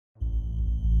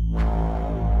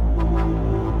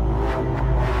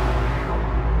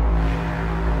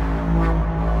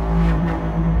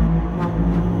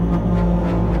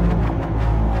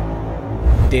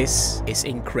This is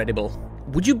incredible.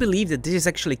 Would you believe that this is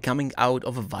actually coming out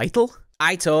of a Vital?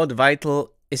 I thought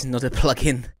Vital is not a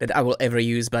plugin that I will ever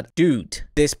use, but dude,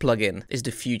 this plugin is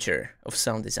the future of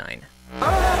sound design. How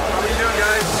are you doing,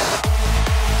 guys?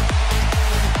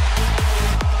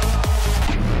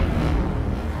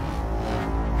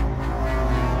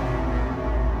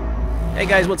 Hey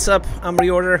guys, what's up? I'm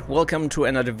Reorder. Welcome to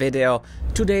another video.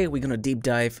 Today we're gonna deep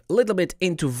dive a little bit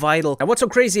into Vital. And what's so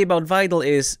crazy about Vital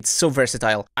is it's so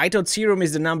versatile. I thought Serum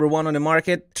is the #1 on the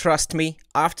market. Trust me,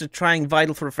 after trying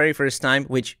Vital for the very first time,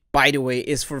 which by the way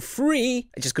is for free,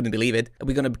 I just couldn't believe it.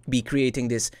 We're gonna be creating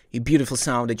this beautiful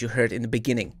sound that you heard in the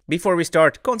beginning. Before we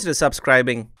start, consider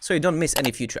subscribing so you don't miss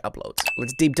any future uploads.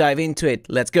 Let's deep dive into it.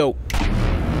 Let's go.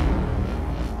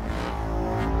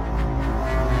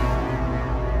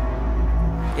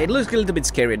 It looks a little bit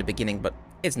scary at the beginning, but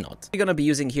it's not. We're gonna be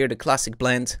using here the classic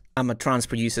blend. I'm a trance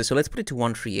producer, so let's put it to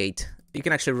 138. You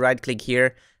can actually right click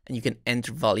here and you can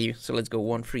enter value. So let's go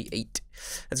 138.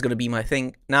 That's gonna be my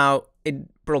thing. Now, it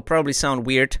will probably sound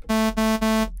weird.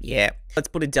 Yeah. Let's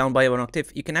put it down by 1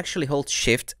 octave. You can actually hold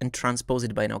shift and transpose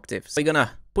it by an octave. So you're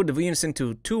gonna put the units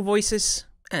into 2 voices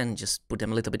and just put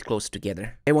them a little bit closer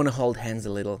together. I wanna hold hands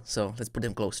a little, so let's put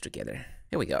them close together.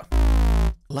 Here we go.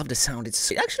 Love the sound.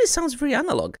 It actually sounds very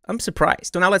analog. I'm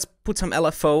surprised. So now let's put some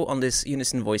LFO on this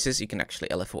unison voices. You can actually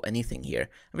LFO anything here.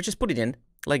 We just put it in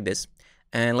like this.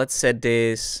 And let's set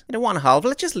this at 1/2.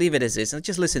 Let's just leave it as is and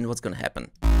just listen to what's gonna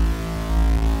happen.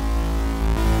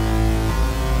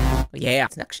 Yeah,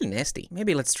 it's actually nasty.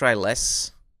 Maybe let's try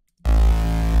less.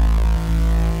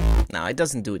 No, it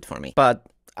doesn't do it for me. But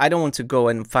I don't want to go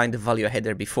and find the value I had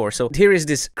there before. So here is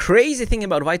this crazy thing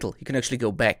about Vital. You can actually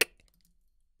go back.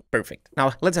 Perfect.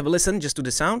 Now, let's have a listen just to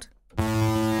the sound.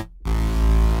 Yeah,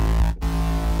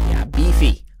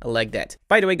 beefy. I like that.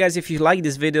 By the way, guys, if you like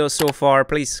this video so far,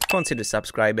 please consider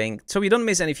subscribing so you don't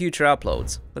miss any future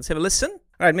uploads. Let's have a listen.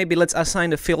 All right, maybe let's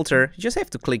assign a filter. You just have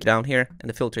to click down here and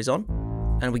the filter is on.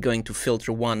 And we're going to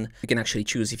filter 1. You can actually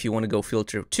choose if you want to go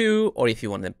filter 2 or if you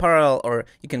want them parallel, or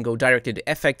you can go direct to the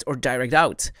effect or direct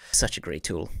out. Such a great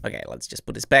tool. Okay, let's just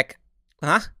put this back.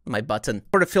 My button.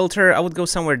 For the filter, I would go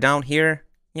somewhere down here.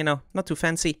 You know, not too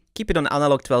fancy. Keep it on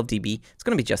analog 12 dB. It's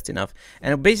gonna be just enough.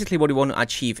 And basically what we want to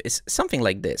achieve is something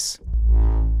like this.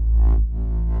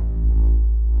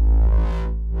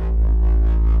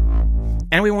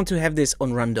 And we want to have this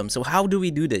on random. So how do we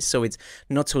do this? So it's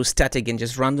not so static and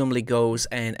just randomly goes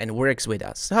and works with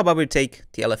us. So how about we take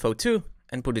the LFO2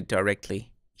 and put it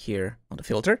directly here on the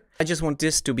filter. I just want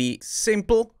this to be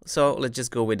simple. So let's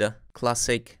just go with a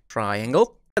classic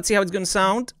triangle. Let's see how it's gonna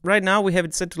sound. Right now we have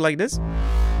it set to like this.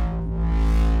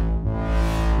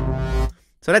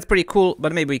 So that's pretty cool,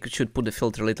 but maybe we should put the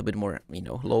filter a little bit more, you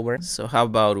know, lower. So how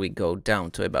about we go down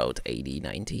to about 80,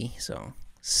 90. So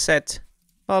set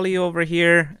value over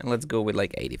here, and let's go with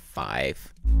like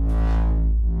 85.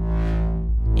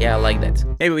 Yeah, I like that.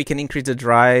 Maybe we can increase the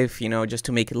drive, you know, just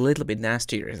to make it a little bit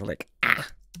nastier. It's like,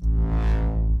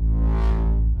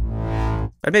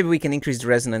 But maybe we can increase the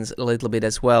resonance a little bit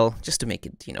as well, just to make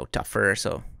it, you know, tougher.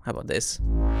 So how about this?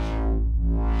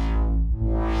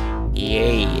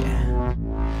 Yeah.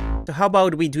 So how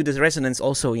about we do this resonance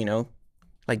also, you know,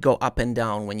 like go up and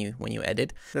down when you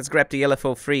edit. Let's grab the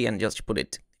LFO3 and just put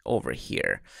it over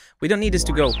here. We don't need this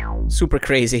to go super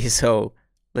crazy, so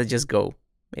let's just go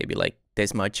maybe like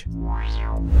this much.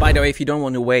 By the way, if you don't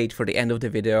want to wait for the end of the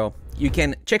video, you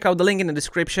can check out the link in the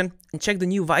description and check the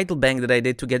new Vital Bank that I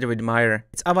did together with Meyer.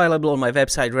 It's available on my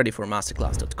website,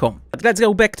 readyformasterclass.com. But let's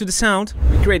go back to the sound.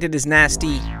 We created this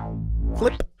nasty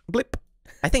flip, blip.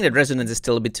 I think that resonance is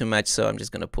still a bit too much, so I'm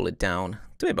just gonna pull it down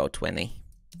to about 20.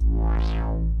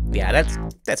 Yeah,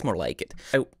 that's more like it.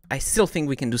 I still think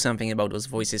we can do something about those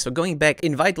voices. So going back,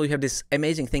 in Vital you have this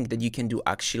amazing thing that you can do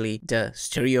actually the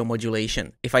stereo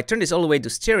modulation. If I turn this all the way to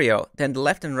stereo, then the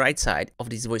left and right side of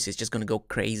these voices is just gonna go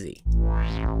crazy.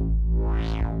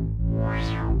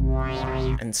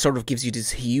 And sort of gives you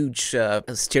this huge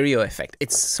stereo effect.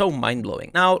 It's so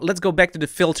mind-blowing. Now, let's go back to the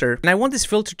filter. And I want this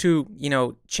filter to, you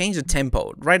know, change the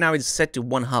tempo. Right now it's set to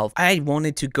 1/2. I want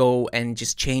it to go and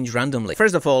just change randomly.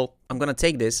 First of all, I'm gonna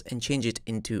take this and change it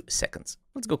into seconds.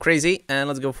 Let's go crazy and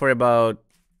let's go for about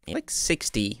like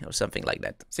 60 or something like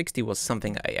that. 60 was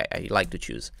something I like to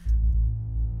choose.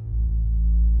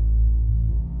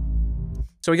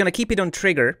 So we're gonna keep it on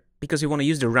trigger, because we want to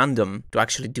use the random to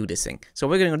actually do this thing. So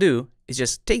what we're going to do is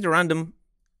just take the random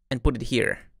and put it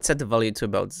here. Set the value to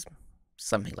about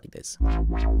something like this.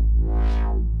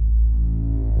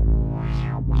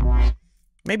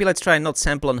 Maybe let's try not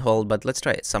sample and hold, but let's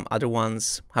try some other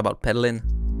ones. How about pedaling?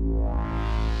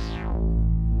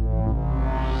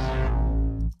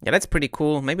 Yeah, that's pretty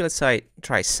cool. Maybe let's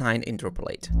try sine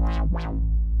interpolate.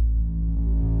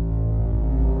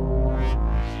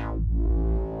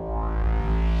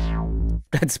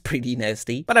 That's pretty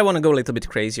nasty, but I want to go a little bit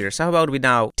crazier. So how about we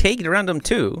now take the random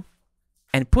 2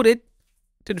 and put it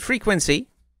to the frequency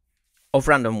of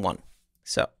random 1.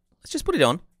 So let's just put it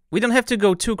on. We don't have to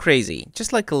go too crazy,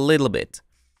 just like a little bit.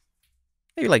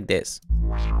 Maybe like this.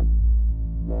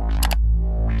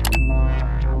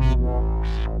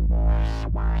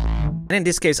 And in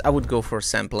this case, I would go for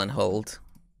sample and hold,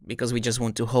 because we just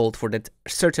want to hold for that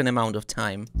certain amount of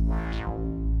time.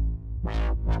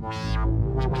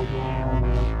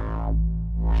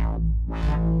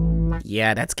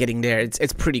 Yeah, that's getting there.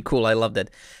 It's pretty cool. I love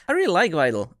that. I really like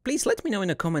Vital. Please let me know in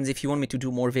the comments if you want me to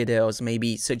do more videos.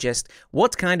 Maybe suggest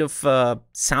what kind of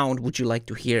sound would you like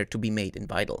to hear to be made in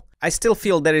Vital. I still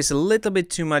feel there is a little bit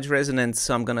too much resonance,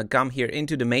 so I'm gonna come here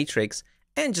into the matrix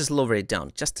and just lower it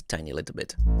down just a tiny little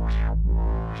bit.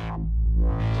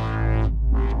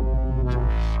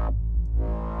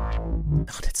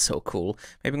 Oh, that's so cool.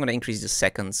 Maybe I'm gonna increase the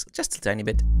seconds just a tiny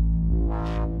bit.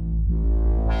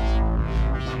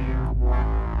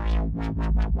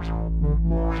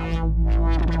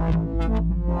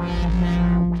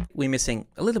 We're missing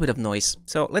a little bit of noise.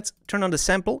 So let's turn on the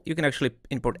sample. You can actually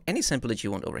import any sample that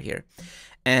you want over here.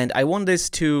 And I want this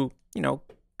to, you know,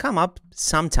 come up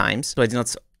sometimes, so it's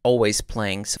not always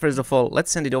playing. So first of all,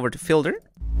 let's send it over to filter.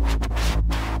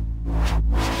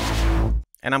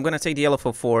 And I'm gonna take the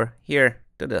LFO4 here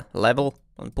to the level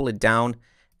and pull it down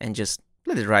and just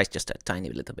let it rise just a tiny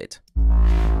little bit.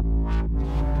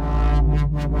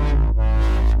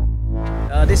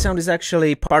 This sound is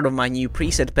actually part of my new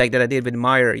preset pack that I did with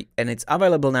Meyer, and it's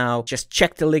available now. Just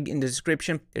check the link in the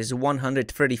description. There's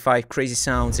 135 crazy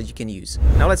sounds that you can use.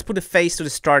 Now let's put a phase to the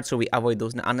start so we avoid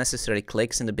those unnecessary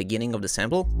clicks in the beginning of the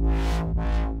sample.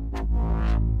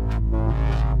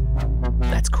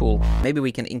 That's cool. Maybe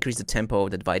we can increase the tempo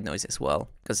of that white noise as well,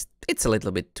 because it's a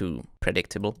little bit too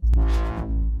predictable.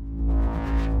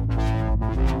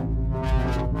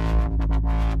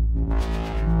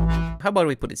 How about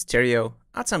we put it stereo,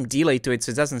 add some delay to it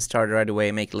so it doesn't start right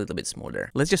away, make it a little bit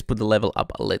smoother. Let's just put the level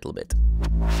up a little bit.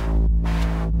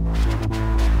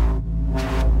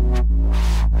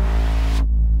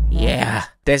 Yeah,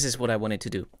 this is what I wanted to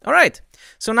do. All right,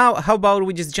 so now how about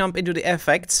we just jump into the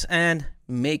effects and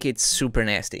make it super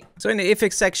nasty. So in the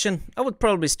effects section, I would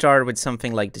probably start with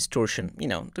something like distortion, you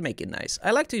know, to make it nice. I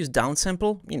like to use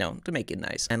downsample, you know, to make it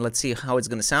nice. And let's see how it's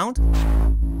gonna sound.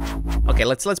 Okay,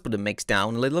 let's put the mix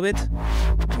down a little bit.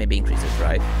 Maybe increase the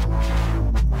drive.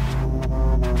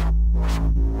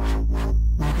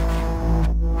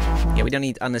 Yeah, we don't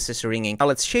need unnecessary ringing. Now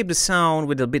let's shape the sound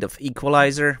with a bit of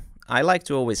equalizer. I like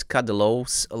to always cut the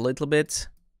lows a little bit.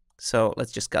 So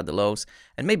let's just cut the lows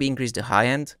and maybe increase the high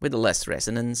end with less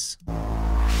resonance.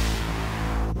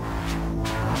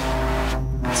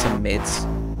 And some mids.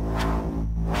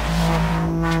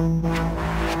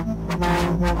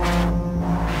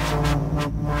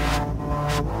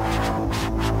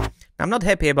 I'm not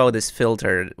happy about this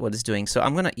filter, what it's doing, so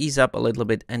I'm gonna ease up a little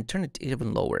bit and turn it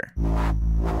even lower.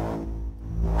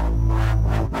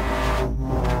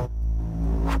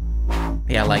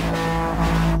 Yeah, I like that.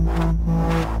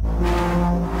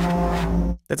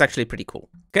 That's actually pretty cool.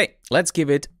 Okay, let's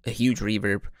give it a huge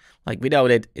reverb. Like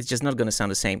without it, it's just not gonna sound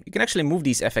the same. You can actually move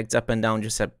these effects up and down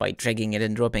just by dragging it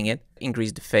and dropping it.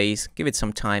 Increase the phase, give it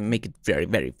some time, make it very,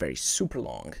 very, very super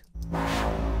long.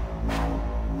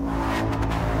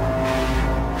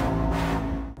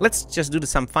 Let's just do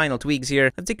some final tweaks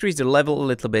here. Let's decrease the level a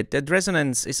little bit. That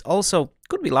resonance is also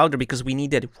could be louder because we need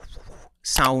that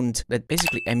sound that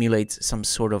basically emulates some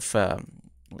sort of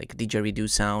like didgeridoo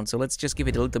sound. So let's just give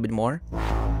it a little bit more.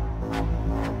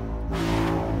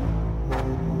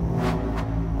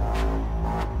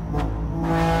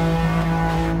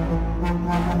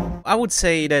 I would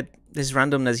say that this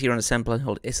randomness here on the sample and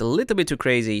hold is a little bit too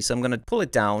crazy, so I'm gonna pull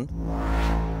it down.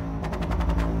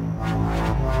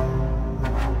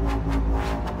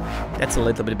 That's a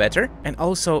little bit better. And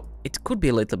also, it could be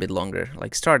a little bit longer,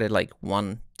 like start at like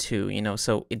 1, 2, you know,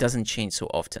 so it doesn't change so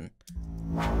often.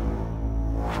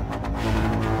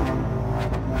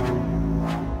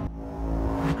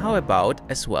 How about,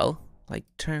 as well, like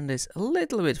turn this a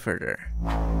little bit further.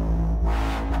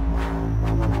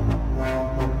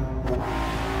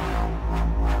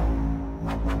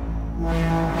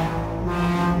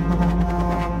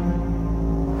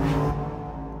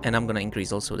 And I'm gonna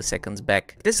increase also the seconds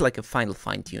back. This is like a final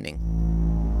fine-tuning.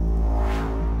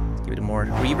 Give it more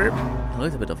reverb, a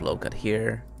little bit of low cut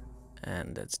here,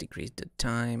 and let's decrease the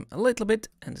time a little bit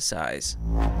and the size.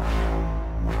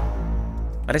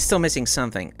 But it's still missing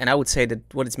something, and I would say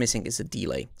that what it's missing is a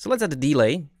delay. So let's add a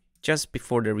delay just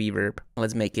before the reverb.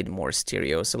 Let's make it more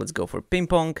stereo. So let's go for ping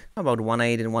pong. How about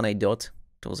 1/8 and 1/8 dot?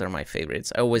 Those are my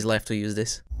favorites. I always love to use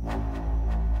this. Maybe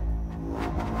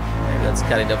let's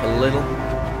cut it up a little.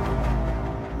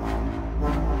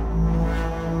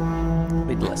 A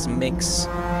bit less mix.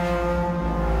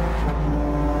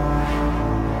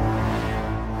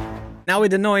 Now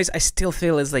with the noise, I still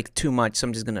feel it's like too much, so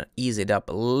I'm just gonna ease it up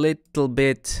a little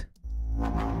bit.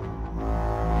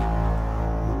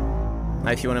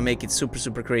 Now if you wanna make it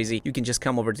super crazy, you can just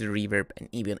come over to the reverb and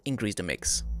even increase the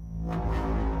mix.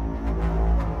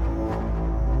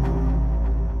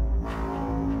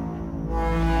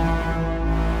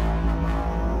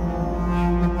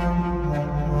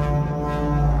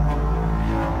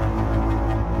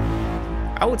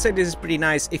 I would say this is pretty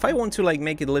nice. If I want to like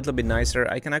make it a little bit nicer,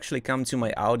 I can actually come to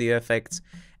my audio effects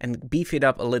and beef it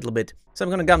up a little bit. So I'm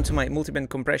gonna come to my multiband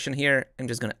compression here. I'm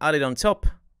just gonna add it on top,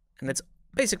 and that's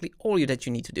basically all that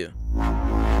you need to do.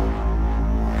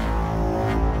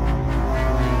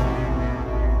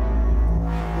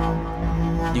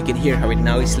 You can hear how it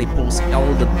nicely pulls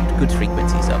all the good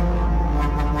frequencies up.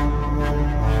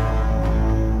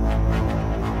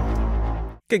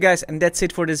 Okay guys, and that's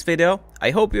it for this video.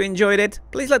 I hope you enjoyed it.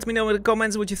 Please let me know in the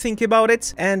comments what you think about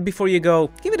it. And before you go,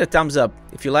 give it a thumbs up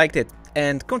if you liked it.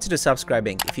 And consider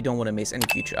subscribing if you don't want to miss any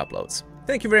future uploads.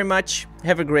 Thank you very much.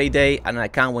 Have a great day, and I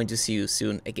can't wait to see you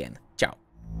soon again.